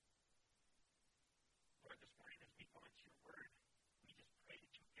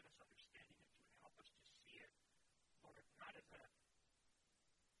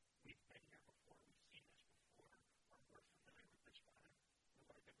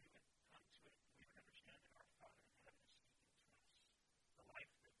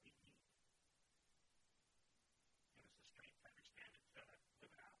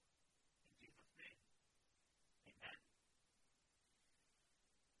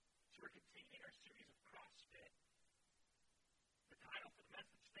continuing our series of CrossFit. The title for the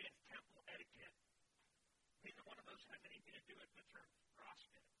message today is Temple Etiquette. Neither one of those has anything to do with the term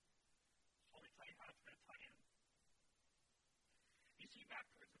CrossFit. So let me tell you how it's going to tie in. You see, back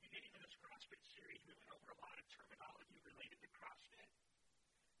towards the beginning of this CrossFit series, we went over a lot of terminology related to CrossFit.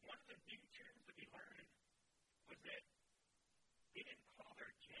 One of the new terms that we learned was that they didn't call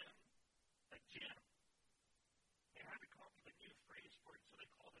their gym a gym. They had to come up with a new phrase for it, so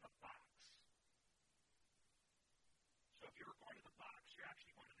they called it a box. So if you were going to the box, you're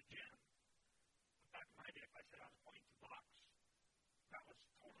actually going to the gym. But back in my day, if I said I was going to the box, that was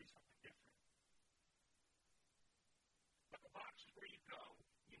totally something different. But the box is where you go,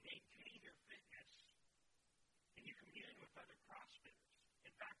 you maintain your fitness, and you commune with other CrossFitters.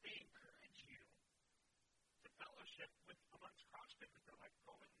 In fact, they encourage you to fellowship with amongst CrossFitters. They're like,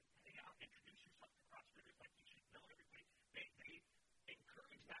 go and hang out, introduce yourself to CrossFitters like you should know everybody. They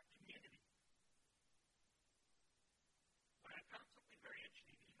encourage that community. But I found something very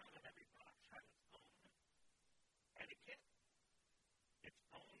interesting. You know that every box has its own etiquette, its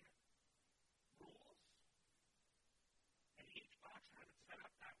own rules, and each box has it set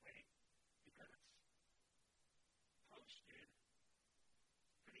up that way because it's posted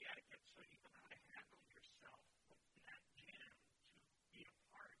for the etiquette so you know how to handle yourself in that gym to be a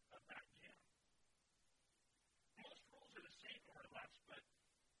part of that gym. Most rules are the same more or less, but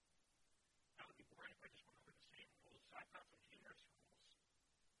that would be boring if I just went over the same rules. So I found some humorous rules.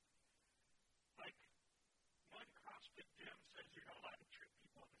 Like, one CrossFit gym says you're not allowed to trip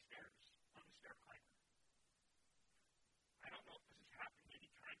people on the stairs, on the stair climber. I don't know if this has happened many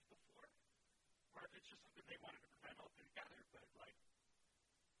times before, or if it's just something they wanted to prevent altogether, but like,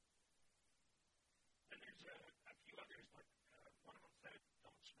 then there's a few others, like one of them said,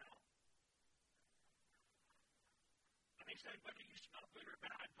 don't smell. And they said, whether you smell good or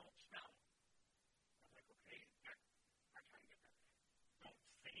bad, don't smell. I was like, okay, I try to get that. Don't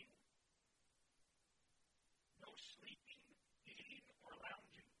sing. No sleeping, eating, or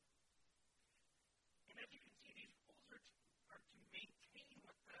lounging. And as you can see, these rules are to maintain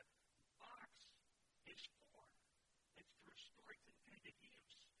what the box is for. It's to restore its intended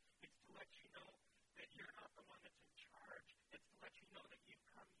use. It's to let you know that you're not the one that's in charge. It's to let you know that you've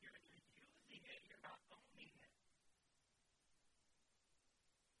come here and you're using it. You're not owning it.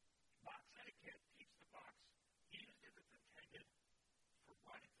 Box etiquette keeps the box used as it's intended for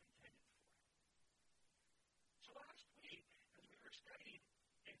what it's intended for. So last week, as we were studying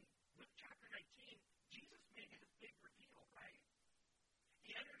in Luke chapter 19, Jesus made his big reveal, right?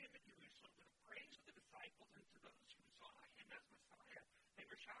 He entered into Jerusalem to the praise of the disciples and to those who saw him as Messiah. They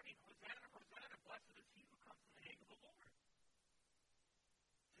were shouting, Hosanna, Hosanna, blessed is he who comes in the name of the Lord.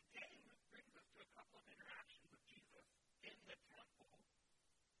 Today brings us to a couple of interactions with Jesus in the temple.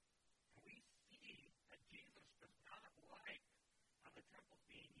 And we see that Jesus does not like how the temple's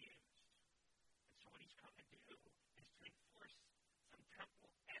being used. And so what he's come to do is to enforce some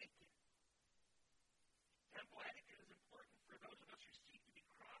temple etiquette. Temple etiquette is important for those of us who seek to be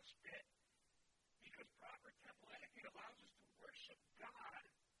CrossFit because proper temple etiquette allows us to worship God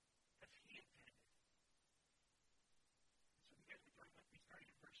as he intended. So you guys will join with me starting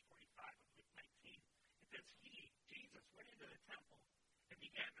in verse 45 of Luke 19. It says, he, Jesus, went into the temple and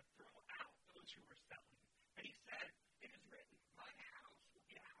began to throw out those who were selling. And he said, it is written, my house will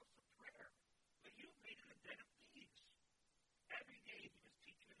be a house of prayer, but you made it a den of thieves. Every day he was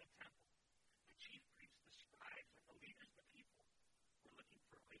teaching in the temple. The chief priests, the scribes, and the leaders of the people were looking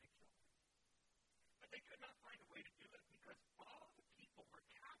for a way to kill him. But they could not find a way to do it because all the people were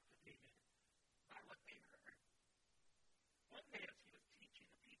captivated by what they heard. One day as he was teaching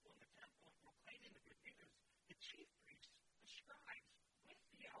the people in the temple and proclaiming the good news, the chief priests, the scribes, with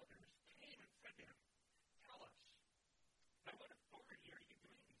the elders came and said to him, tell us, by what authority are you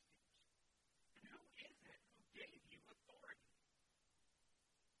doing these things? And who is it who gave you authority?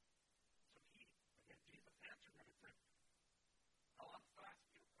 So Jesus answered them and said, I'll also ask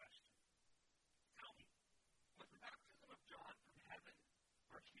you a question. Tell me, was the baptism of John from heaven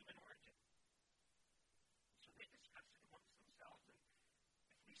or of human origin? So they discussed it amongst themselves, and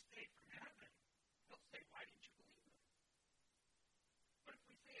if we say from heaven, they'll say, why didn't you believe him? But if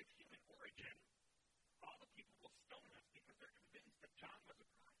we say it's human origin, all the people will stone us because they're convinced that John was a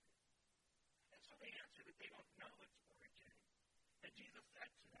prophet. And so they answer that they don't know its origin. And Jesus said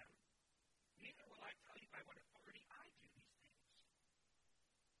to them, neither will I tell you by what authority I do these things.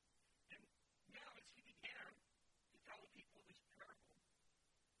 And now as he began to tell the people this parable,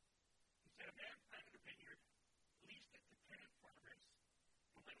 he said, a man planted a vineyard, leased it to tenant farmers,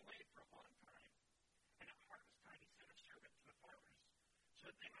 and went away for a long time. And at harvest time he sent a servant to the farmers so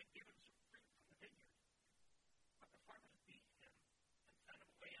that they might give him some fruit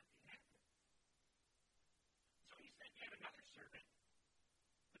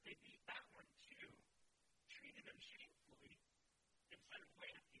they beat that one too, treated him shamefully, and sent him away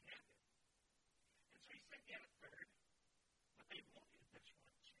empty-handed. And so he sent yet a third, but they wounded this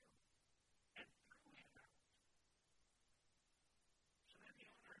one too, and threw him out. So then the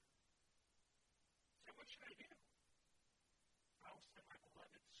owner said, what should I do? I'll send my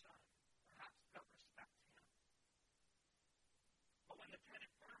beloved son. Perhaps they'll respect him. But when the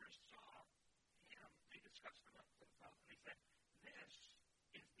tenant farmers saw him, they discussed amongst themselves, and they said, this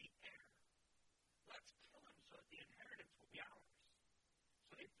is the heir. Let's kill him so that the inheritance will be ours.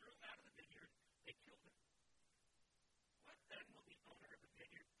 So they threw him out of the vineyard. They killed him. What then will the owner of the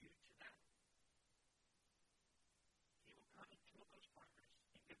vineyard do to them? He will come and kill those farmers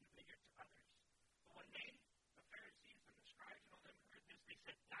and give the vineyard to others. But when they, the Pharisees and the scribes and all them, heard this, they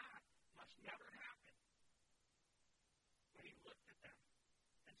said, that must never happen. But he looked at them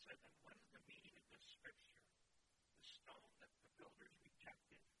and said, then what is the meaning of this scripture? The stone that the builders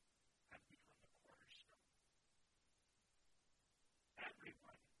rejected has become the cornerstone.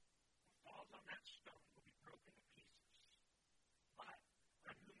 Everyone who falls on that stone will be broken to pieces. But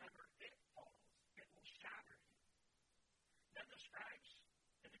on whomever it falls, it will shatter him. Then the scribes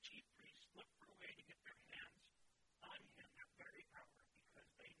and the chief priests looked for a way to get their hands on him that very hour, because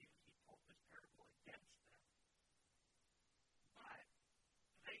they knew he told this parable against them. But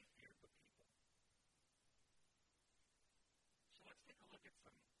they feared the people. So let's take a look at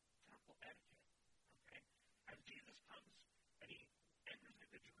some temple etiquette, okay? As Jesus comes and he enters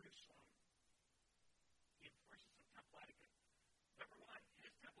into Jerusalem, he enforces some temple etiquette. Number one,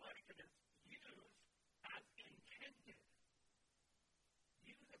 his temple etiquette is use as intended.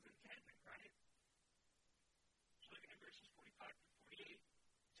 Use as intended, right? So looking at verses 45 to 48,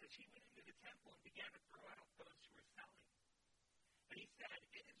 it says he went into the temple and began to throw out those who were selling. And he said,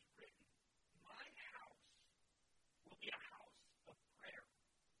 it is written, my house will be a house of prayer,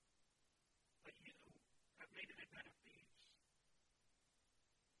 but you have made it a den of thieves.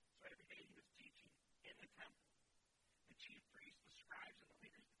 So every day he was teaching in the temple. The chief priests, the scribes, and the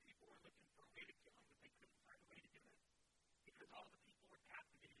leaders of the people were looking for a way to kill him, but they couldn't find a way to do it because all the people were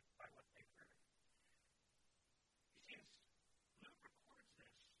captivated by what they heard. You see, as Luke records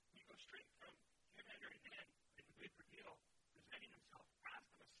this, we go straight from him entering in the big reveal, presenting himself as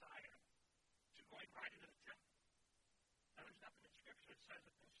the Messiah, to going right into the temple. Now, there's nothing in Scripture that says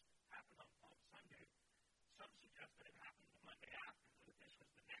that this happened on Palm Sunday. Some suggest that it happened the Monday after, that this was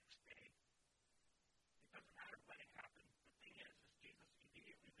the next day. It doesn't matter when it happened. The thing is Jesus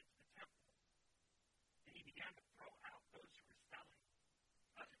immediately went to the temple, and he began to throw out those who were selling.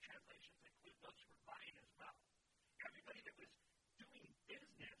 Other translations include those who were buying as well. Everybody that was doing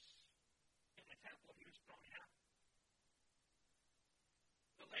business in the temple, he was throwing out.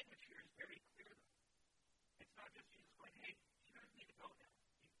 The language here is very clear, though. It's not just Jesus going, hey, you guys need to go now.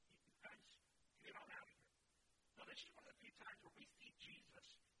 You guys get on out of here. No, this is one of the few times where we see Jesus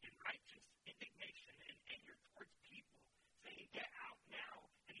in righteous indignation and anger towards people, saying, get out now,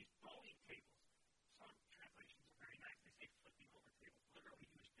 and he's throwing tables. Some translations are very nice. They say flipping over tables. Literally,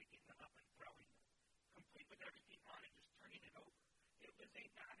 he was picking them up and throwing them, complete with everything on it, just turning it over. It was a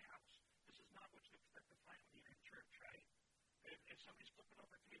madhouse. This is not what you expect to find when you're in church, right? If somebody's flipping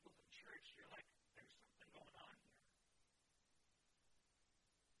over tables in church, you're like, there's something going on here.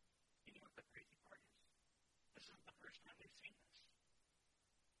 You know what the crazy part is? This isn't the first time we've seen this.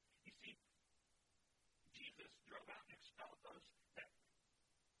 You see, Jesus drove out and expelled those that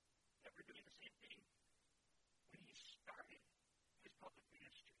were doing the same thing when he started his public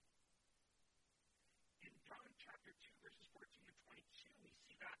ministry. In John chapter 2, verses 14 to 22, we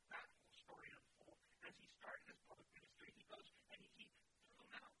see that whole story unfold. As he started his public ministry, he goes and he threw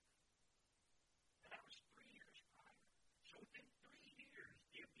them out. And that was 3 years prior. So within 3 years,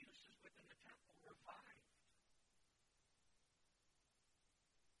 the abuses within the temple revived.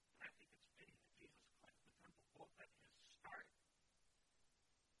 And I think it's fitting that Jesus cleansed the temple both at his start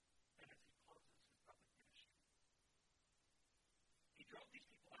and as he closes his public ministry. He drove these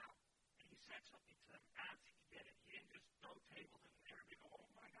people out, and he said something to them as he did it. He didn't just throw tables and everybody go, oh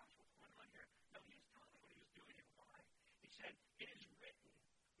my gosh, what's going on here? No, he was telling them what he was doing and why. He said, it is written,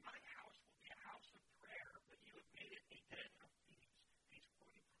 my house will be a house of prayer, but you have made it a den of thieves. And he's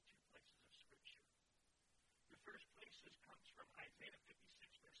quoting from 2 places of Scripture. The first place comes from Isaiah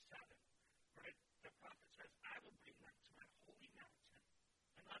 56, verse 7, where the prophet says, I will bring them to my holy mountain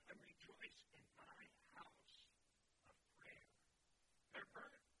and let them rejoice in my house of prayer. Their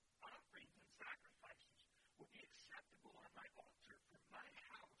burnt offerings and sacrifices will be acceptable on my altar, for my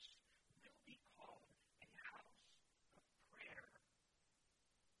house will be called a house of prayer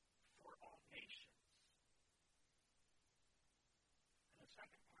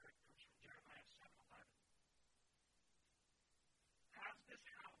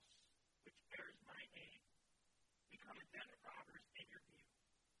which bears my name, become a den of robbers in your view.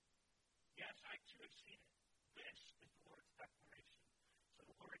 Yes, I too have seen it. This is the Lord's declaration. So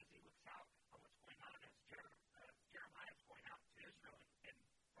the Lord, as he looks out on what's going on, as Jeremiah is going out to Israel and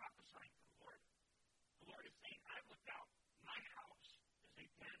prophesying to the Lord is saying, I've looked out. My house is a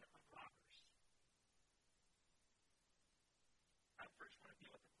den of robbers. I first want to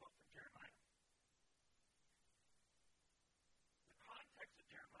deal with the quote from Jeremiah. The context of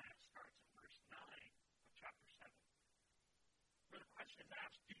Jeremiah starts in verse 9 of chapter 7, where the question is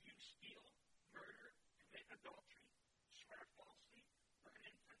asked, do you steal, murder, commit adultery, swear falsely, burn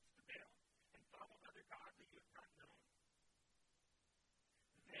incense to Baal, and follow other gods that you have not known?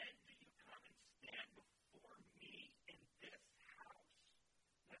 Then do you come and stand before me in this house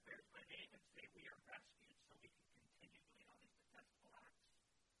that bears my name and say we are rescued so we can continue doing all these detestable acts?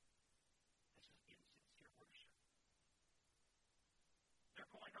 This is insincere worship.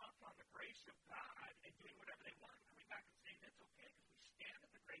 They're going off on the grace of God and doing whatever they want, coming back and saying it's okay because we stand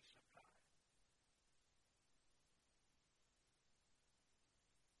in the grace of God.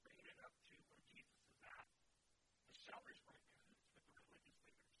 Bringing it up to where Jesus is at. The sellers were in cahoots with the religious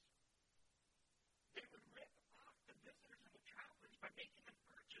leaders. They would rip off the visitors and the travelers by making them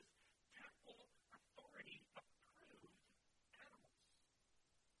purchase temple authority-approved animals.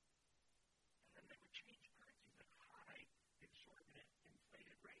 And then they would change currencies at high, exorbitant,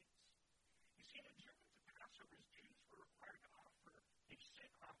 inflated rates. You see, in observance of Passover, Jews were required to offer a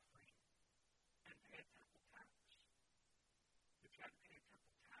sin offering and pay a temple tax. But you had to pay a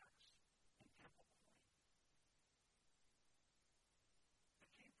temple tax in temple coin.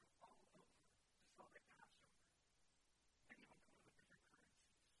 They came from all over to celebrate Passover. Many of them coming with different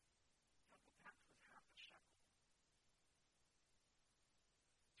currencies. Temple tax was half a shekel.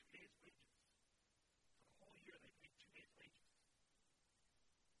 2 days' wages. For the whole year, they paid 2 days' wages.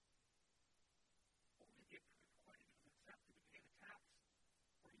 Only the approved quantity was accepted to pay the tax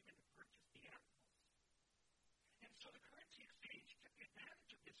or even to purchase the animals. And so the currency exchange took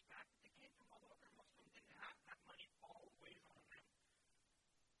advantage of this fact that they came from all over. Most of them didn't have that money always on them.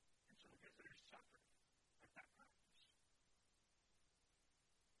 And so the visitors suffered at that practice.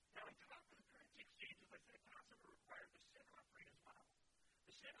 Now, on top of the currency exchange, as I said, Passover required the sin offering as well.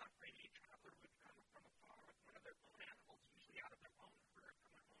 The sin offering, each traveler would come from afar with one of their own animals, usually out of their own herd,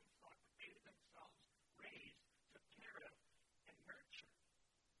 from their own flock, that they themselves raised, took care of, and nurtured.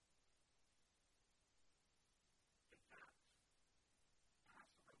 In fact,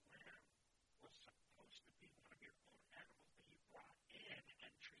 Passover lamb was supposed to be one of your own animals that you brought in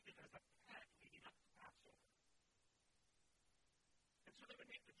and treated as a pet leading up to Passover. And so they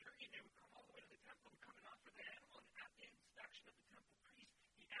would make the journey, and they would come all the way to the temple and come and offer the animal, and at the inspection of the temple priest,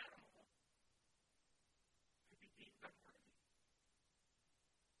 the animal could be deemed unworthy.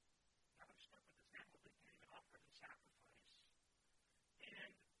 Now they're stuck with this animal, they can't even offer the sacrifice.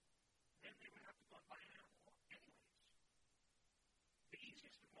 And then they would have to go and buy an animal anyways. The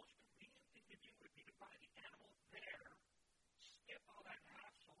easiest and most convenient thing to do would be to buy the animal there, skip all that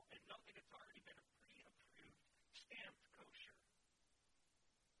hassle, and know that it's already been a pre-approved, stamped kosher.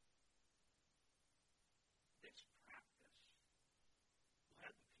 This practice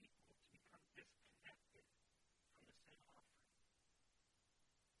led the people to become disconnected from the sin offering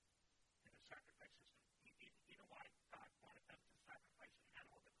and the sacrifice system. You know why God wanted them to sacrifice an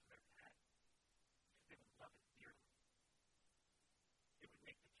animal that was their pet? Because they would love it dearly. It would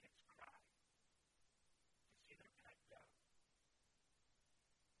make the kids cry to see their pet go.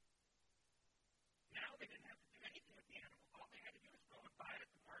 Now they didn't have to do anything with the animal. All they had to do was go and buy it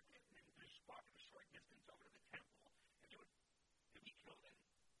at the market and then just walk a short distance over to the temple, and it would be killed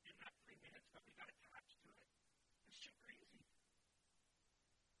in that 3 minutes. Nobody got attached to it. It's super easy.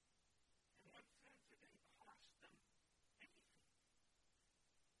 In one sense, it didn't cost them anything.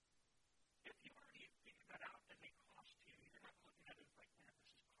 If you already figured that out as a cost to you, you're not looking at it as like, man,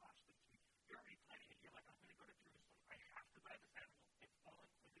 this is costly to me. You're already planning it. You're like, I'm going to go to Jerusalem. I have to buy this animal. It's all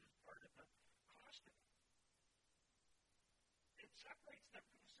included as part of the cost of it. It separates them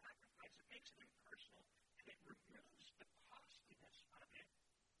from the sacrifice. It makes it impersonal, and it removes the costliness of it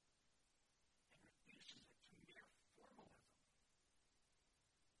and reduces it to mere formalism.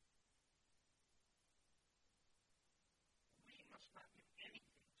 We must not give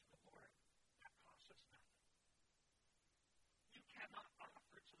anything to the Lord that costs us nothing. You cannot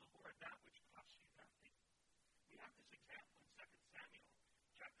offer to the Lord that which costs you nothing. We have this example in 2 Samuel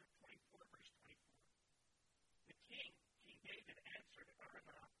chapter 24, verse 24. The king, King David, answered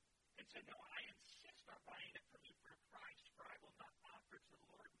Araunah and said, no, I insist on buying it from you for a price, for I will not offer to the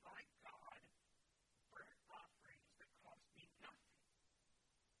Lord my God burnt offerings that cost me nothing.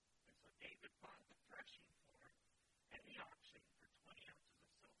 And so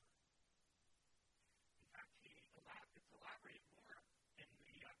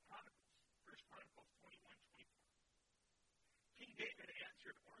King David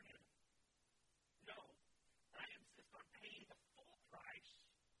answered Ornan, "No, I insist on paying the full price,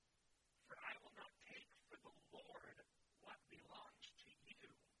 for I will not take for the Lord what belongs to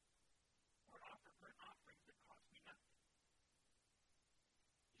you, or offer burnt offerings that cost me nothing."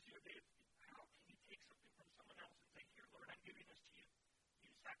 You see what David, how can you take something from someone else and say, "Here, Lord, I'm giving this to you.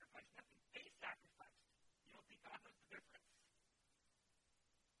 You sacrifice nothing." They sacrificed. You don't think God knows the difference?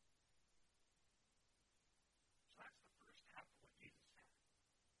 So that's the first half of what Jesus said.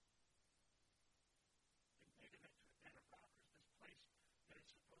 They made it into a den of robbers, this place that is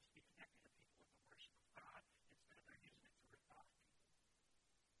supposed to be connecting the people with the worship of God. Instead, they're using it to rip off people.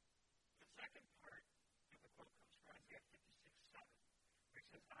 The second part of the quote comes from Isaiah 56:7, where it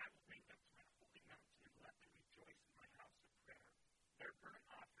says, "I will bring them to my holy mountain and let them rejoice in my house of prayer. Their burnt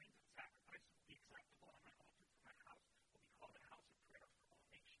offerings and sacrifices will be acceptable on my altar, for my house will be called a house of prayer for all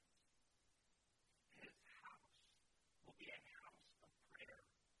nations." His house will be a house of prayer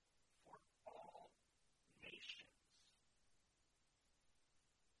for all nations.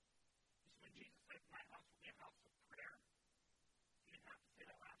 You see, when Jesus said, "My house will be a house of prayer," he didn't have to say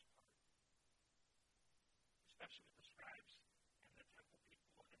that last part. Especially with the scribes and the temple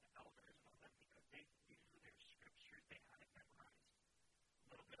people and the elders and all them, because they knew their scriptures, they had it memorized. A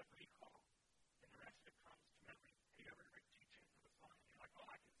little bit of recall, and the rest of it comes to memory. Have you ever heard teachings of a song and you're like, "Oh,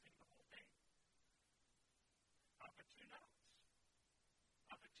 I can sing the whole thing off of 2 notes.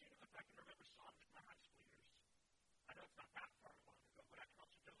 Off of 2 notes, I can remember songs from my high school years." I know it's not that far long ago, but I can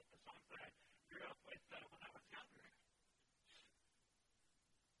also do it with the songs that I grew up with when I was younger.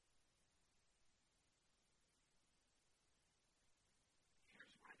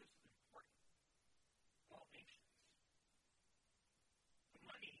 Here's why this is important. All nations. The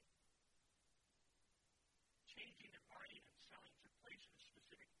money changing and buying and selling took place in a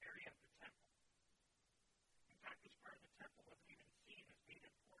specific area of the temple. In fact, this part of the temple wasn't even seen as being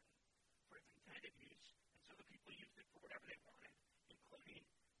important for its intended use, and so the people used it for whatever they wanted, including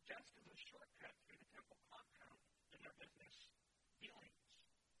just as a shortcut through the temple compound in their business dealings.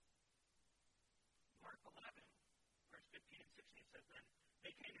 Mark 11, verse 15 and 16 says, "Then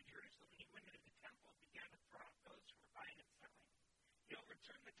they came to Jerusalem, and he went into the temple and began to throw out those who were buying and selling. He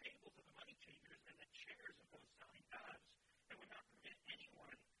overturned the tables of the money changers and the chairs of those selling doves, and would not permit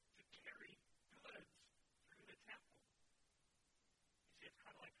anyone to carry goods through the temple." You see, it's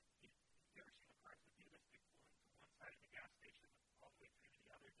kind of like, you've ever seen the cars that do this? They pull into one side of the gas station all the way through to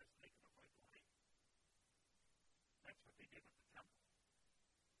the other just so they can avoid the line. That's what they did with the temple.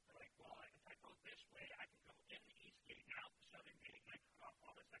 They're like, "Well, if I go this way, I can go in the east gate and out the southern gate, and I cut off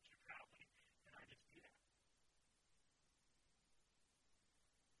all this extra traveling, and I just do that."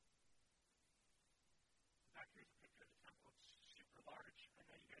 Back here's a picture of the temple. It's super large. I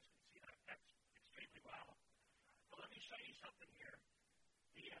know you guys can see that extremely well. But let me show you something here.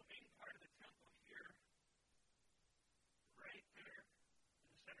 The main part of the temple here, right there in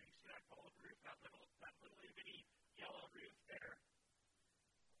the center, you see that gold roof, that little itty bitty yellow roof there?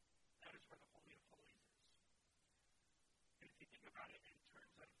 That is where the Holy of Holies is. And if you think about it in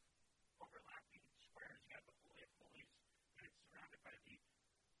terms of overlapping squares, you have the Holy of Holies, and it's surrounded by the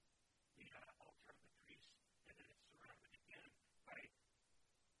altar of the priest, and then it's surrounded again by, let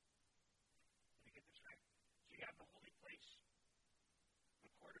me get this right. So you have the holy place, the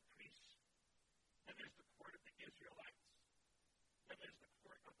court of priests, then there's the court of the Israelites, then there's the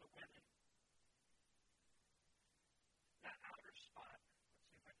court of the women. That outer spot, let's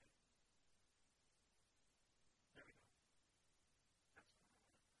see if I can, there we go. That's what I want.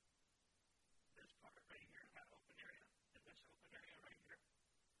 This part right here, that open area, and this open area right here,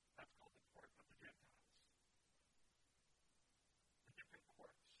 that's called the court of the Gentiles. The different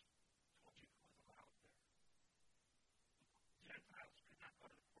courts told you who was allowed there. The Gentiles could not go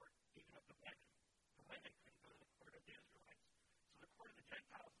to the court even of the women. The women couldn't go to the court of the Israelites. So the court of the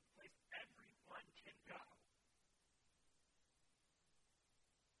Gentiles is the place everyone can go.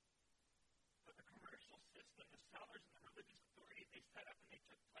 But the commercial system, the sellers and the religious authorities, they set up and they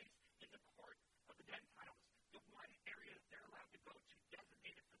took place in the court of the Gentiles. The one area that they're allowed to go to,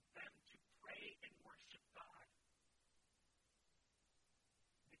 designated for them to pray and worship God.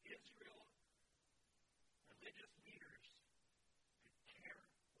 The Israel religious leaders could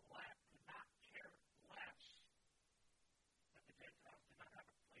not care less that the Gentiles did not have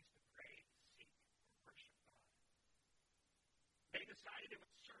a place to pray, seek, or worship God. They decided it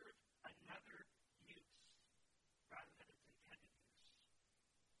would serve another use rather than its intended use.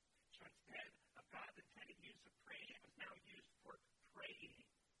 So instead of God's intended use of praying, it was now used for praying.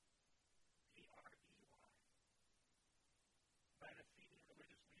 P-R-E-Y. By the Ethiopian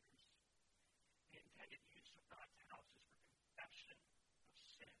religious leaders. The intended use of God's house is for confession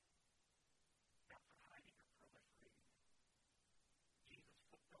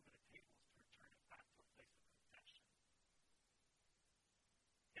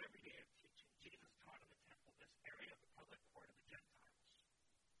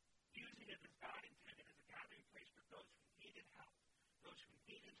as God intended as a gathering place for those who needed help, those who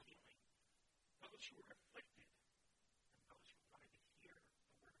needed healing, those who were afflicted, and those who wanted to hear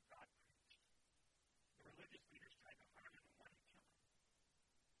the word of God preached. The religious leaders tried to harm him and wanted to kill him.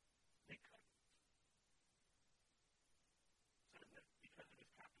 They couldn't. So that because it was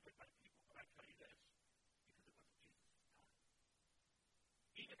captivated by people, but I tell you this, because it wasn't Jesus' time.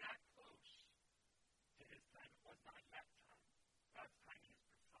 Even that close to his time, it was not yet time. God's timing is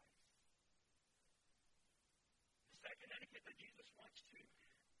precise. The second etiquette that Jesus wants to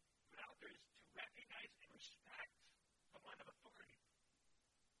put out there is to recognize and respect the one of authority.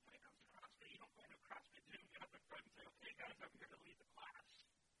 When it comes to CrossFit, you don't go into a CrossFit gym, get up in front and say, okay, guys, I'm here to lead the class.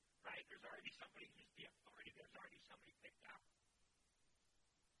 Right? There's already somebody who's the authority. There's already somebody picked out.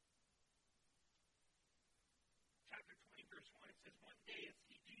 Chapter 20, verse 1, it says, one day as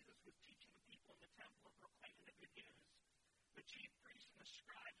Jesus was teaching the people in the temple and proclaiming the good news, the chief priests and the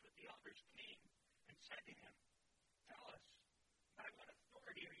scribes with the elders came and said to him, tell us, by what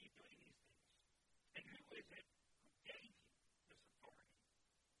authority are you doing these things? And who is it who gave you this authority?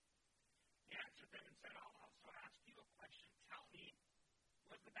 He answered them and said, I'll also ask you a question. Tell me,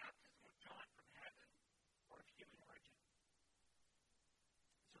 was the baptism of John from heaven or of human origin?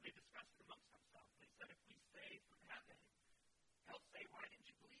 So they discussed it amongst themselves. They said, if we say from heaven, he'll say, why didn't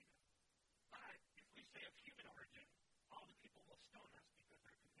you believe him? But if we say of human origin, all the people will stone us because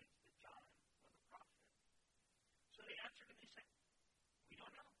they're convinced that John was a prophet. So they answered and they said, we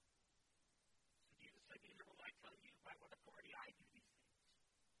don't know. So Jesus said, neither will I tell you by what authority I do these things.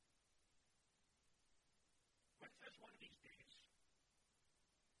 When it says one of these days,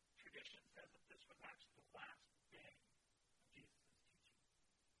 tradition says that this was actually the last day of Jesus'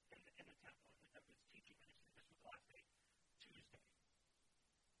 teaching in the temple, of his teaching ministry. This was the last day, Tuesday.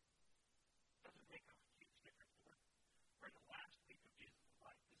 Doesn't make a huge difference. We're in the last week of Jesus'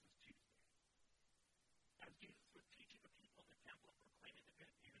 life. This is Tuesday. As Jesus was teaching the people in the temple and proclaiming the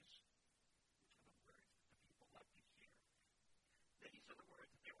good news, which are the words that the people love to hear, these are the words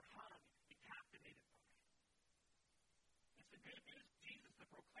that they were hung and captivated by. It's the good news of Jesus that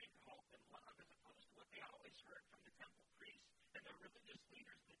proclaimed hope and love as opposed to what they always heard from the temple priests and the religious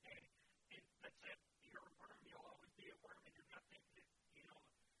leaders of the day that said, you're a worm, you'll always be a worm, and you're nothing,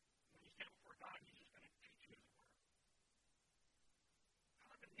 when you stand before God, he's just going to treat you as a worm.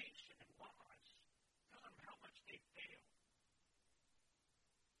 Condemnation and laws tell them how much they failed.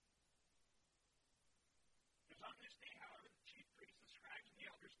 Because on this day, however, the chief priests, the scribes, and the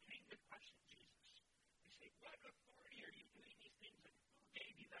elders came to question Jesus. They say, what authority are you doing these things, and who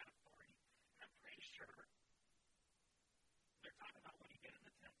gave you that authority? And I'm pretty sure they're talking about what he did in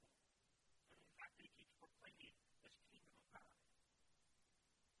the temple. And in fact, he keeps proclaiming this kingdom of God.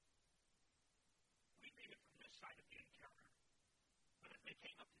 We read it from this side of the encounter. But as they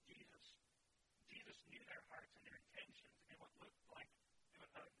came up to Jesus, Jesus knew their hearts and their intentions, and what looked like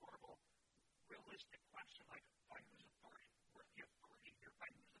a normal, realistic question, like, by whose authority? Where's the authority here? By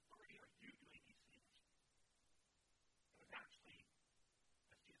whose authority are you doing these things? It was actually,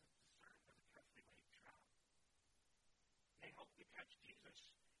 as Jesus discerned, was a carefully laid trap. They hoped to catch Jesus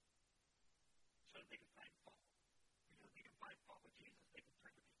so that they could find fault. Because if they could find fault with Jesus, they could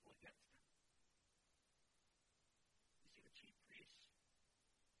turn the people against him. You see, the chief priests,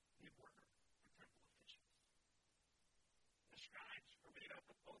 they were the temple officials. The scribes were made up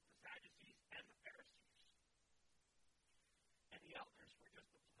of both the Sadducees and the Pharisees. And the elders were just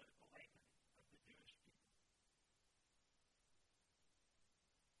the political laymen of the Jewish people.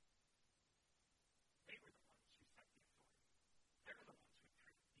 They were the ones who set the authority. They're the ones who approved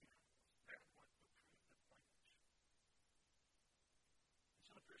the animals. They're the ones who approved the language. And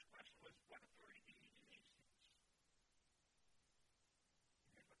so the first question was, what authority do you do these things?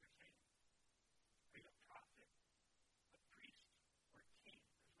 And here's what they're saying. Are you a prophet, a priest, or a king?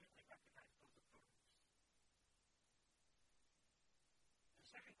 Because we only recognize those authorities. The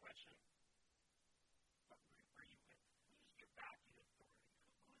second question, what group are you with? Who's your backing authority?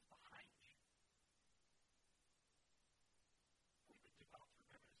 Who is behind you? We would develop to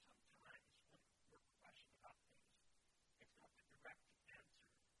remember that sometimes when we're questioned about things, it's not the direct answer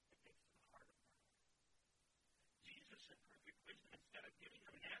that gets to the heart of the matter. Jesus, in perfect wisdom, instead of giving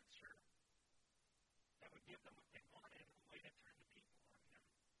them an answer that would give them what they wanted, a way to turn the people on him,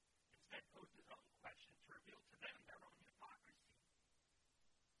 instead posed his own question to reveal to them their own hypocrisy.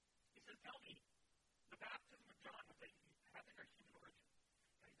 He says, tell me, the baptism of John, was it heaven or human origin?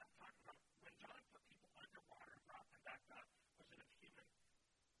 And he's not talking about when John put people underwater and brought them back up, was it of human?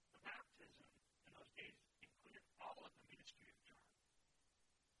 The baptism in those days included all of the ministry of John.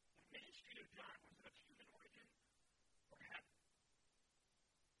 The ministry ministry of John, was it of human origin or heaven?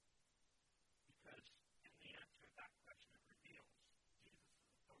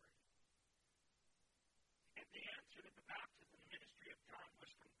 they answered that the baptism and ministry of John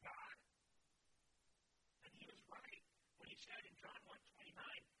was from God. And he was right when he said in John 1:29,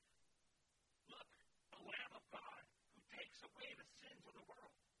 look, the Lamb of God who takes away the sins of the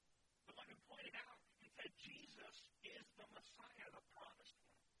world. The one who pointed out and said Jesus is the Messiah, the promised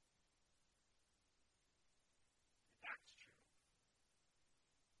one. If that's true,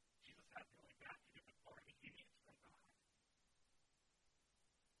 Jesus had really back to give authority he needs from God.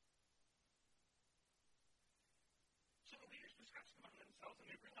 So the leaders discussed among themselves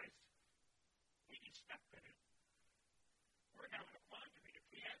and they realized we expected it. We're now in a quandary. If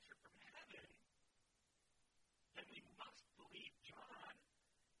we answer from heaven, then we must believe John.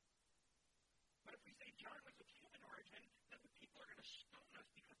 But if we say John was of human origin, then the people are going to stone us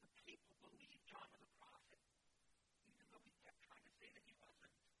because the people believe John was a prophet, even though we kept trying to say that he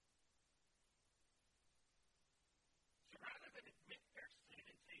wasn't. So rather than admit their sin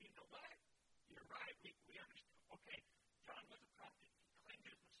and say, you know what, you're right, we understand. Okay, John was a prophet. He claimed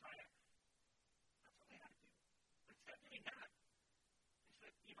he was Messiah. That's all they had to do. But instead of doing that, they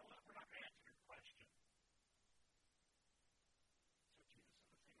said, you know what, we're not going to answer your question. So Jesus is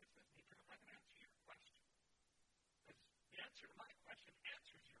the thing that says, Nathan, I'm not going to answer your question. Because the answer to my question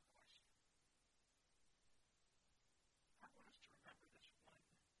answers your question. I want us to remember this one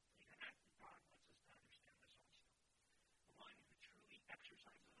thing, and I think God wants us to understand this also. The one who truly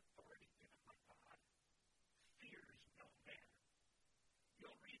exercises authority given by God fears no man.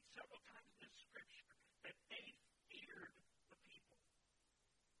 You'll read several times in this scripture that they feared the people.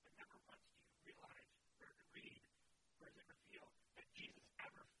 But never once do you realize or read or is it revealed that Jesus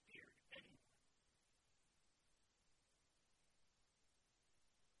ever feared anyone.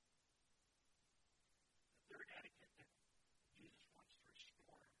 The third etiquette that Jesus wants to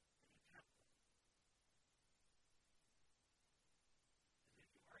restore in the temple is that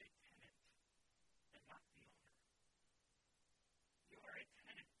you are a tenant and not the owner. You are a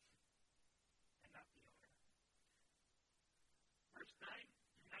tenant and not the owner. Verse 9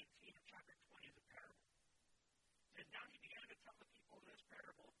 through 19 of chapter 20 is a parable. It says, now he began to tell the people this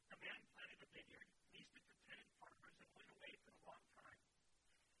parable. A man planted a vineyard, leased it to tenant farmers, and went away for a long time.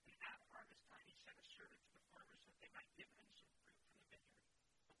 And at harvest time he sent a servant to the farmers so that they might give him some fruit from the vineyard.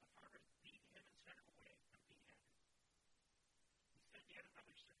 But the farmers beat him and sent him away empty-handed. He sent yet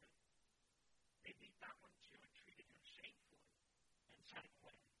another servant. They beat that one too and treated him shamefully and sent him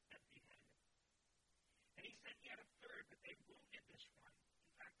away empty-handed. And he sent yet a third, but they wounded this one.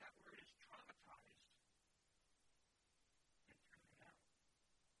 In fact, that word is traumatized. And threw him out.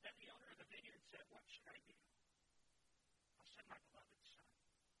 Then the owner of the vineyard said, what should I do? I'll send my beloved son.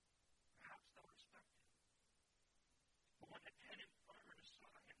 Perhaps they'll respect him. But when the tenant farmers saw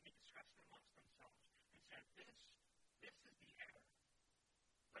him, they discussed amongst themselves and said, this is the heir.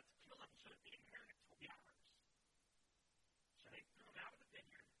 Let's kill him so that the inheritance will be ours. So they threw him out of the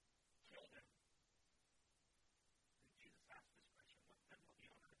vineyard, killed him. And Jesus asked this question, what then will the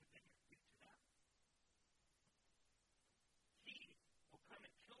owner of the vineyard do to them? He will come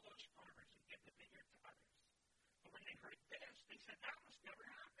and kill those farmers and give the vineyard to others. But when they heard this, they said, that must never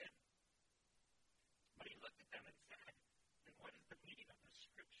happen. But he looked at them and said, then what is the meaning of this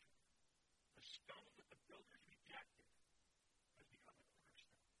scripture? The stone that the builders rejected has become a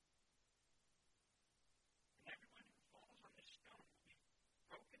cornerstone. And everyone who falls on this stone will be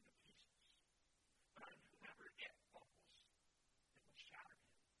broken to pieces. But on whomever it falls, it will shatter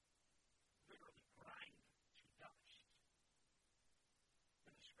him, literally grind to dust.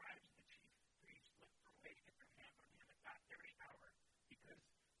 When the scribes and the chief priests looked for a way to get their hands on him at that very hour, because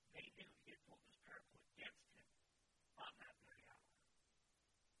they knew he had told this parable against him on that very hour.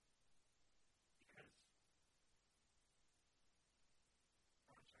 Because,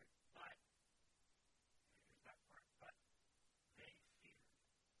 but, here's that part, but they feared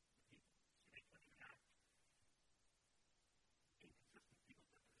the people. So they couldn't even act inconsistent people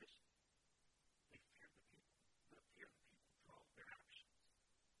with their position. They feared the people. The fear of the people drove their actions.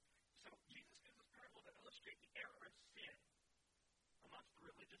 So Jesus gives this parable to illustrate the error of sin amongst the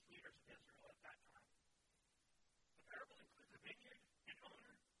religious leaders of Israel at that time. The parable includes a vineyard, an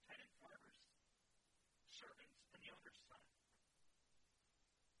owner, tenant farmers, servants, and the owner's son.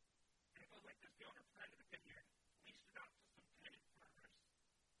 And it goes like this. The owner planted a vineyard, leased it out to some tenant farmers,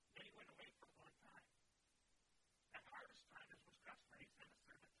 then he went away for a long time. At harvest time, as was customary, he sent a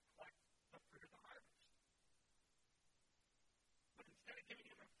servant to collect the fruit of the harvest. But instead of giving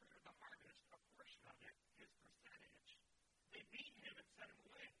him a fruit of the harvest, a portion of it, his percentage, they beat him and sent him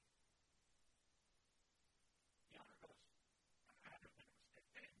away. The owner goes, I have been a mistake.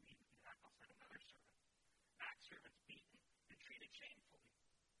 They didn't mean to do that. I'll send another servant. That servant's beaten and treated shamefully.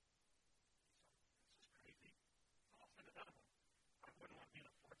 So, this is crazy.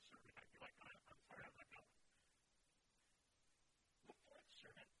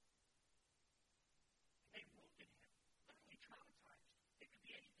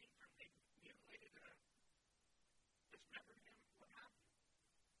 dismembered him, what have you.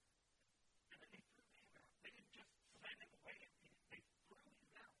 And then they threw him out. They didn't just send him away empty. They threw him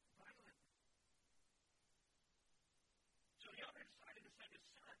out violently. So the owner decided to send his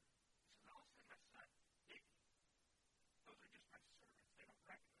son. He says, I'll send my son. Those are just my servants. They don't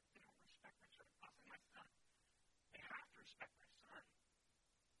respect my servant. I'll send my son. They have to respect my son.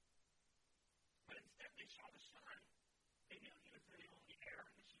 But instead they saw the son. They knew he was the only heir,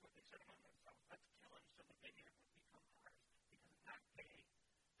 and this is what they said among themselves. Let's kill him so the vineyard would become ours. Because in that day,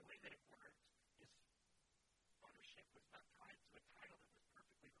 the way that it worked is ownership was not tied to a title that was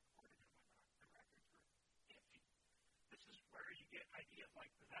perfectly recorded and whatnot. The records were iffy. This is where you get ideas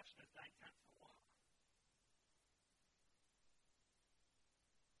like possession as 9/10 of the law.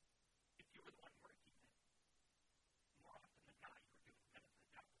 If you were the one working it, more often than not, you were doing benefit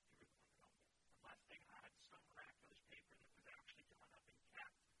of doubt if you were the one that owned it. Unless they had some miraculous paper that was actually drawn up and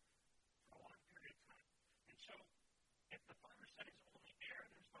kept for a long period of time. And so, if the farmer said his only heir,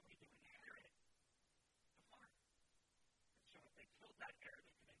 there's nobody to inherit the farm. And so if they killed that heir,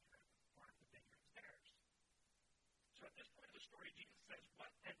 they could inherit the farm, the vineyard's theirs. So at this point of the story, Jesus says, what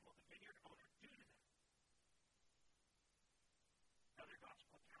then will the vineyard owner do to them? Other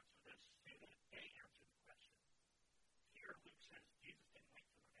gospel accounts of this say that they answered the question. Here, Luke says Jesus didn't wait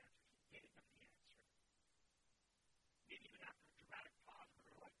for them to answer. He gave them the answer. Maybe even after a dramatic pause where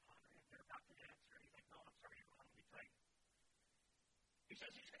they're like pondering if they're about to answer, he's like, no, I'm sorry, you're wrong, let me tell you. He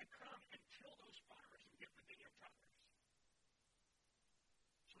says he's going to come and kill those farmers and give the vineyard to others.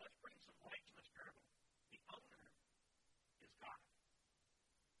 So let's bring some light to this parable. The owner is God.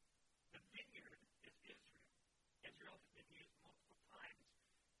 The vineyard is Israel. Israel has been used multiple times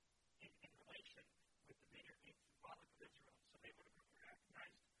in relation with the vineyard being symbolic of Israel. So they would have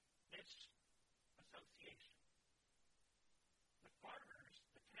recognized this association. The farmers,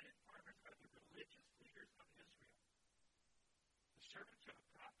 the tenant farmers, are the religious leaders of Israel. The servants are the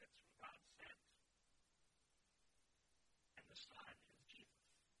prophets whom God sent. And the Son is Jesus,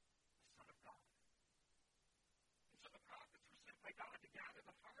 the Son of God. And so the prophets were sent by God to gather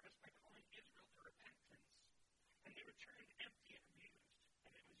the harvest by calling Israel to repentance. And they returned empty and amused.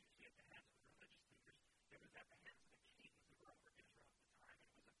 And it was usually at the hands of the religious leaders. It was at the hands of the kings who were over Israel at the time.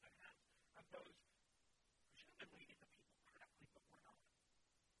 And it was at the hands of those who should have been leading the people correctly, but were not.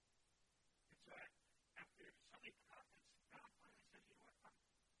 And so after so many prophets, God finally said, you know what,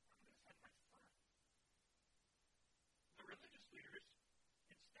 I'm going to send my son. The religious leaders,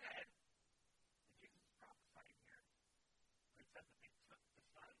 instead, and Jesus is prophesying here, where it says that they took the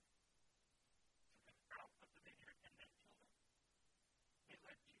son, took him out of the vineyard, and then killed him. They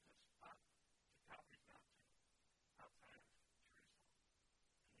led Jesus up to Calvary's mountain outside of Jerusalem, and they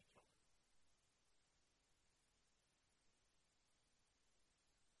killed him.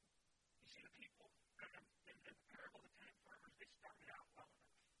 You see, the people in the parable of the tenant farmers, they started out well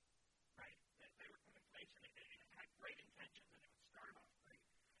enough, right? They were put in place, and it had great intentions, and it would start off great.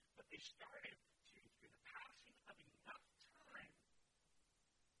 But they started to, through the passing of enough time,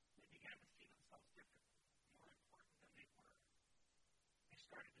 they began to see themselves differently, more important than they were. They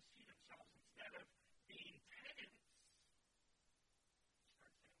started to see themselves, instead of being tenants,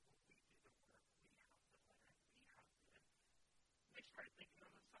 started saying, well, we do the work, we have the land, we have the... They started thinking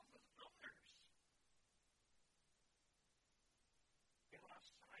of themselves as owners. They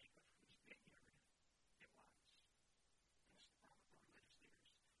lost sight of whose vineyard it was. And this is the problem with the religious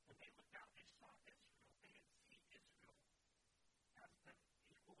leaders. When they looked out, they saw Israel. They didn't see Israel as them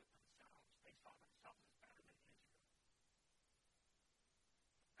equal with themselves. They saw themselves as better than Israel.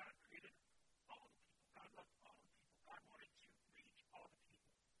 God created all the people. God loved all the people. God wanted to reach all the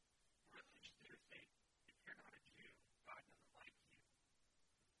people. The religious leaders say, if you're not a Jew, God doesn't like you.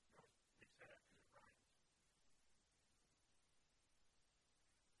 They said that because it rhymes.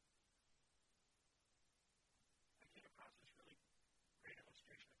 I came across this really great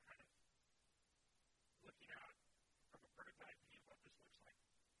illustration of kind of looking out from a bird's eye view of what this looks like.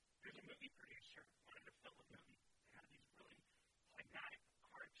 There's a movie producer who wanted to film a movie. They had these really climatic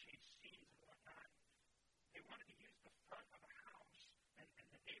car chase scenes and whatnot. They wanted to use the front of a house and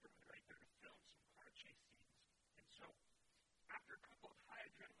the neighborhood right there to film some car chase scenes. And so, after a couple of high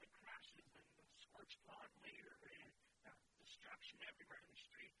adrenaline crashes and the scorched lawn later and destruction everywhere in the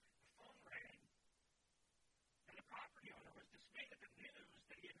street, the phone rang. And the property owner was dismayed at the news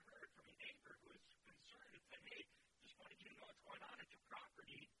that he had heard from a neighbor who was concerned and said, hey, just wanted you to know what's going on at your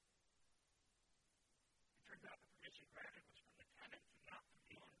property. It turns out the permission granted was from the tenants and not from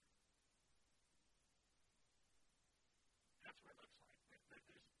the owner. That's what it looks like. There's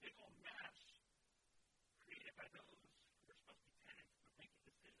this big old mess created by those who are supposed to be tenants but making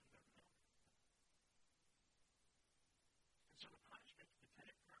decisions as an owner.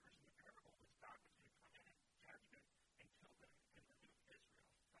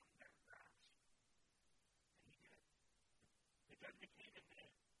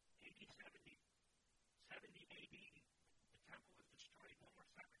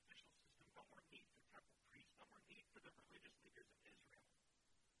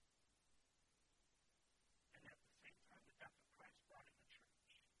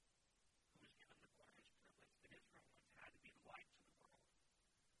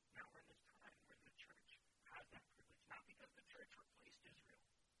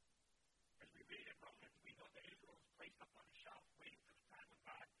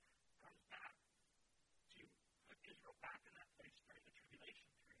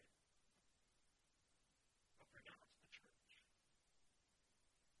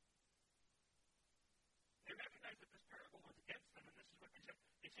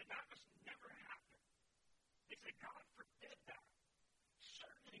 That must never happen. They say, God forbid that.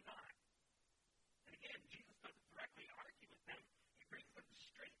 Certainly not. And again, Jesus doesn't directly argue with them. He brings them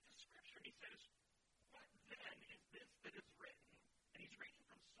straight to Scripture. And he says, what then is this that is written? And he's reading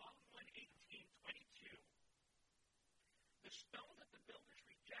from Psalm 118:22. The stone that the builders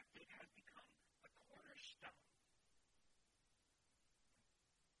rejected has become a cornerstone.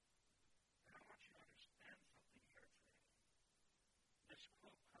 And I want you to understand something here today. This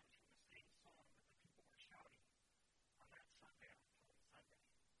quote comes from the same song that the people were shouting on that Sunday, on Palm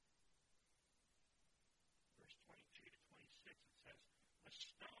Sunday. Verse 22 to 26, it says, the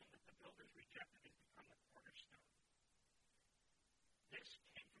stone that the builders rejected has become the cornerstone. This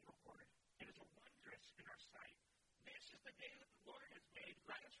came from the Lord. It is a wondrous in our sight. This is the day that the Lord has made.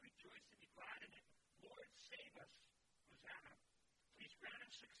 Let us rejoice and be glad in it. Lord, save us. Hosanna. Please grant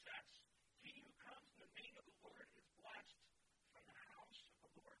us success. He who comes in the name of the Lord is blessed. From the house of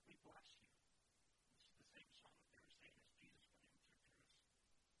the Lord we bless you. This is the same song that they were saying as Jesus went into Jerusalem.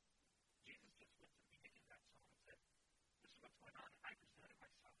 Jesus just went to the beginning of that song and said, this is what's going on. I presented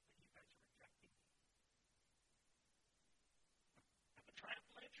myself, but you guys are rejecting me. At the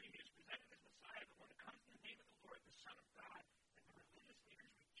triumphal entry, he was presented as Messiah, but when it comes in the name of the Lord, the Son of God, and the religious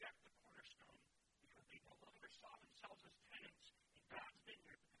leaders reject the cornerstone because they no longer saw themselves as tenants in God's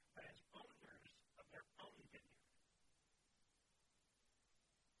vineyard, but as owners of their own vineyard.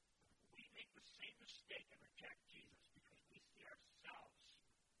 We make the same mistake and reject Jesus because we see ourselves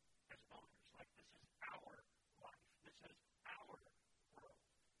as owners, like this is our life, this is our world,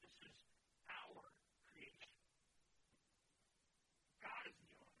 this is our creation. God is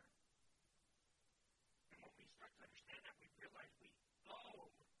the owner. And when we start to understand that, we realize we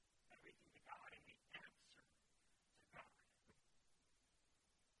owe everything to God, and we answer to God.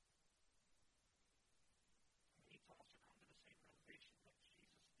 We need to also come to the same realization that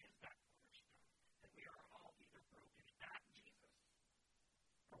Jesus is that cornerstone, and we are all either broken at Jesus,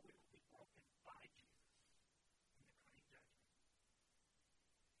 or we will be broken by Jesus in the coming judgment.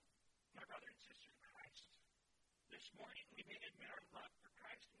 My brother and sister in Christ, this morning we may admit our love for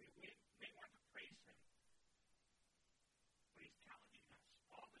Christ, and we may want to praise Him. But He's challenging us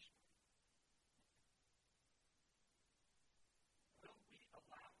all this morning. Will we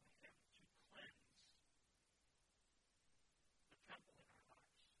allow Him to cleanse the temple in our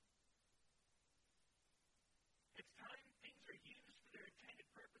lives? It's time things are used for their intended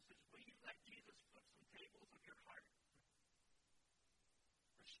purposes. Will you let Jesus flip some tables of your heart?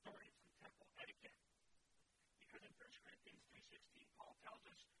 Restoring some temple etiquette? Because in 1 Corinthians 3:16, Paul tells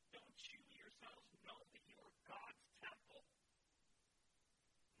us, don't you yourselves know that you are God's temple?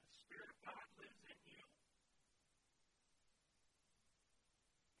 And the Spirit of God lives in you?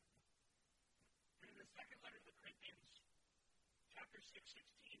 And in the second letter to the Corinthians, chapter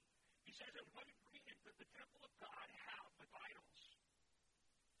 6:16, he says, and what agreement does the temple of God have with idols?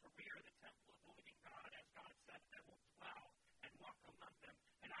 For we are the temple of the living God, as God said, I will dwell and walk among them,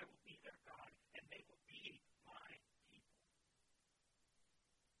 and I will be their God, and they will be my people.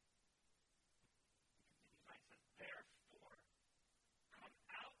 He continues on, he says, therefore, come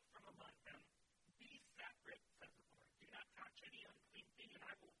out from among them, be separate, says the Lord. Do not touch any unclean thing, and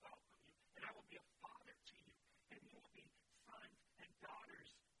I will welcome you, and I will be a father to you, and you will be sons and daughters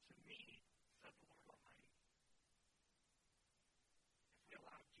to me, says the Lord Almighty. If we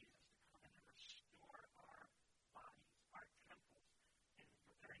allow Jesus to come in and restore our bodies, our temples, and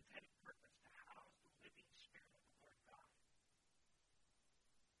for their intended purpose to house the living Spirit of the Lord God,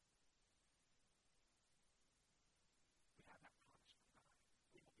 we have that promise from God.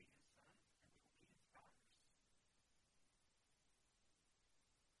 We will be His sons and we will be His daughters.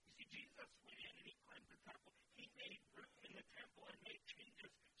 You see, Jesus went in and He cleansed the temple. He made room in the temple and made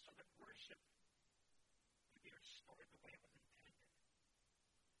changes so that worship could be restored the way it was intended.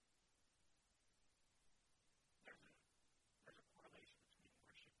 There's a correlation between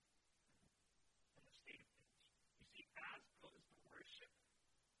worship and the state of things. You see, as goes the worship,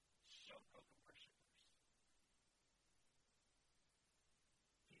 so go the worshipers.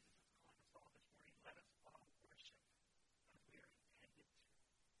 Jesus is calling us all this morning. Let us all worship as we are intended to.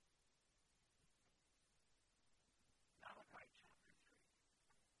 Malachi chapter 3,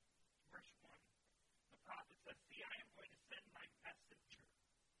 verse 1. The prophet says, see, I am going to send my messenger,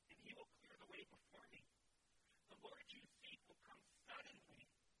 and he will clear the way before me. The Lord you seek will come suddenly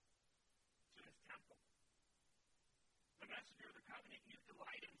to His temple. The messenger of the covenant you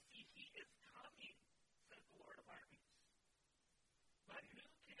delight in, see, He is coming, says the Lord of armies. But who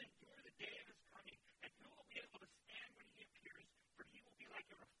can endure the day of His coming, and who will be able to stand when He appears? For He will be like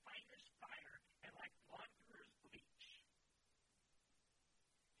a refiner's fire and like launderer's bleach.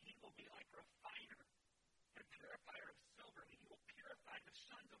 He will be like a refiner and purifier of silver, and he will purify the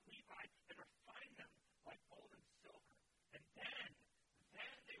sons of Levi and refine them like gold and silver. And then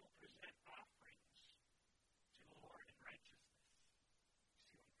they will present offerings to the Lord in righteousness.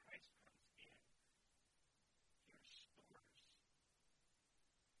 See, when Christ comes in, he restores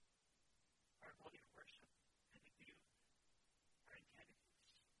our ability to worship and to do our intended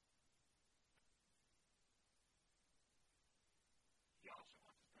use. He also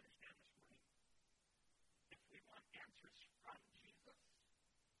wants us to understand this morning, if we want answers from Jesus,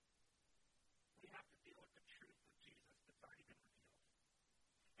 we have to deal with the truth of Jesus that's already been revealed.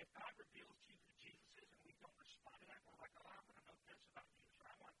 If God reveals to you who Jesus is and we don't respond to that, we're like, oh, I want to know this about Jesus, or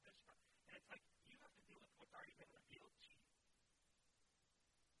I want this about, and it's like, you have to deal with what's already been revealed to you.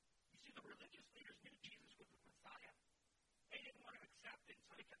 You see, the religious leaders knew Jesus was the Messiah. They didn't want to accept it,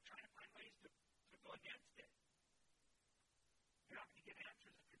 so they kept trying to find ways to go against it. You're not going to get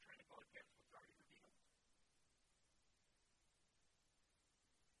answers if you're trying to go against what's already revealed.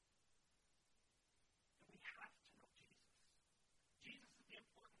 And we have to know Jesus. Jesus is the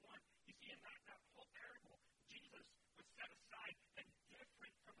important one. You see, in that whole parable, Jesus was set aside and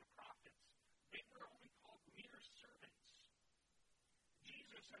different from the prophets. They were only called mere servants.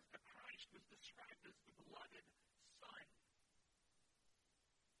 Jesus, as the Christ, was described as the beloved Son.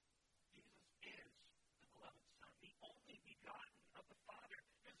 Jesus is the beloved Son, the only begotten of the Father.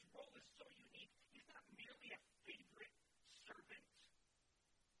 His role is so unique. He's not merely a favorite servant.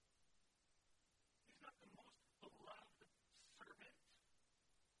 He's not the most beloved servant.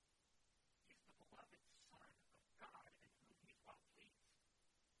 He's the beloved Son of God in whom he's well pleased.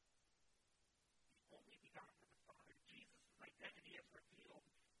 The only begotten of the Father. Jesus' identity as revealed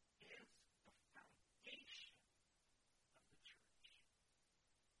is the foundation of the church.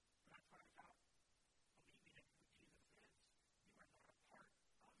 When I talk about believing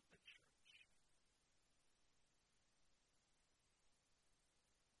in who Jesus is, you are not a part of the church.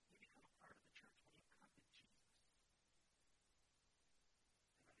 You become a part of the church when you come to Jesus.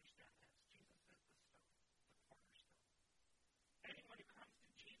 And understand this, Jesus is the stone, the cornerstone. Anyone who comes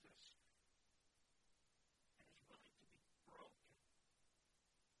to Jesus and is willing to be broken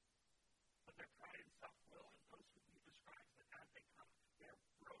of their pride and self-will, and those who he describes that as they come, they're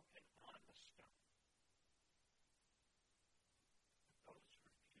broken on the stone. But those who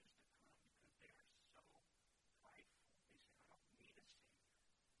refuse to come because they are so prideful, they say, I don't need a Savior.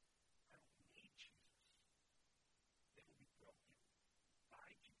 I don't need Jesus. They will be broken by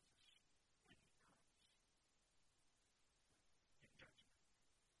Jesus when he comes in judgment.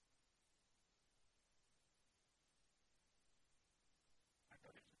 My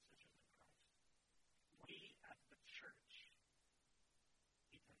brothers and sisters in Christ, we as the church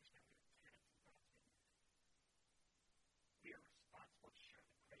need to understand we are tenants in God's vineyard. We are responsible to share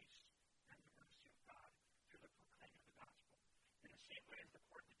the grace and the mercy of God through the proclaiming of the gospel. In the same way as the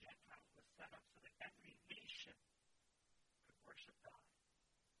court of the Gentiles was set up so that every nation could worship God,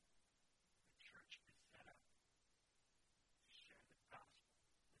 the church is set up to share the gospel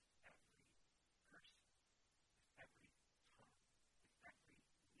with every person, with every tongue, with every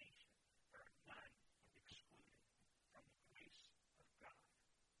nation. There are none excluded from the grace of God.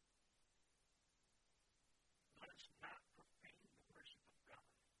 Let us not profane the worship of God,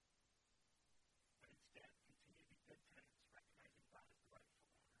 but instead continue to be good tenants, recognizing God as the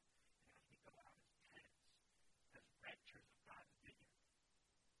rightful owner. And as we go out as tenants, as renters of God's vineyard,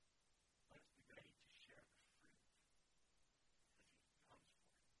 let us be ready to share the fruit as he comes for it.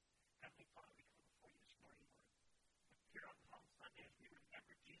 Heavenly Father, we come before you this morning, Lord. Here on Palm Sunday, as we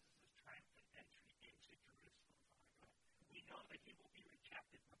remember Jesus' triumphant entry into Jerusalem, Father God, we know that he will be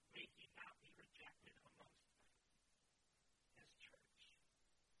rejected, but may he not be rejected amongst his church.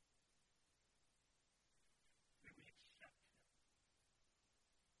 May we accept him.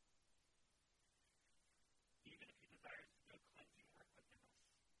 Even if he desires to do a cleansing work within us.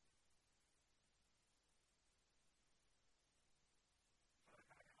 Father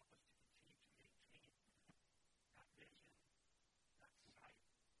God, help us to continue to maintain that vision, that sight,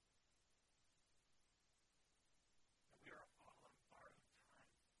 that we are all on borrowed time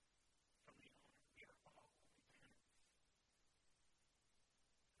from the owner. We are all only tenants.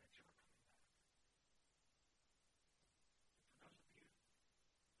 That you're coming back. And for those of you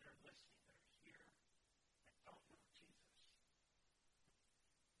that are listening, that are here, that don't know Jesus,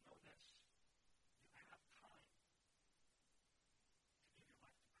 know this. You have time to give your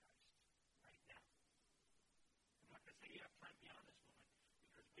life to Christ right now. I'm not going to say you have time beyond this moment,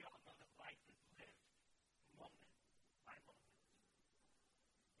 because we all know that life is lived moment by moment.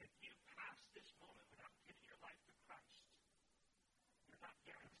 If you pass this moment without giving your life to Christ, you're not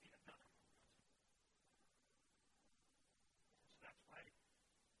guaranteed a That's why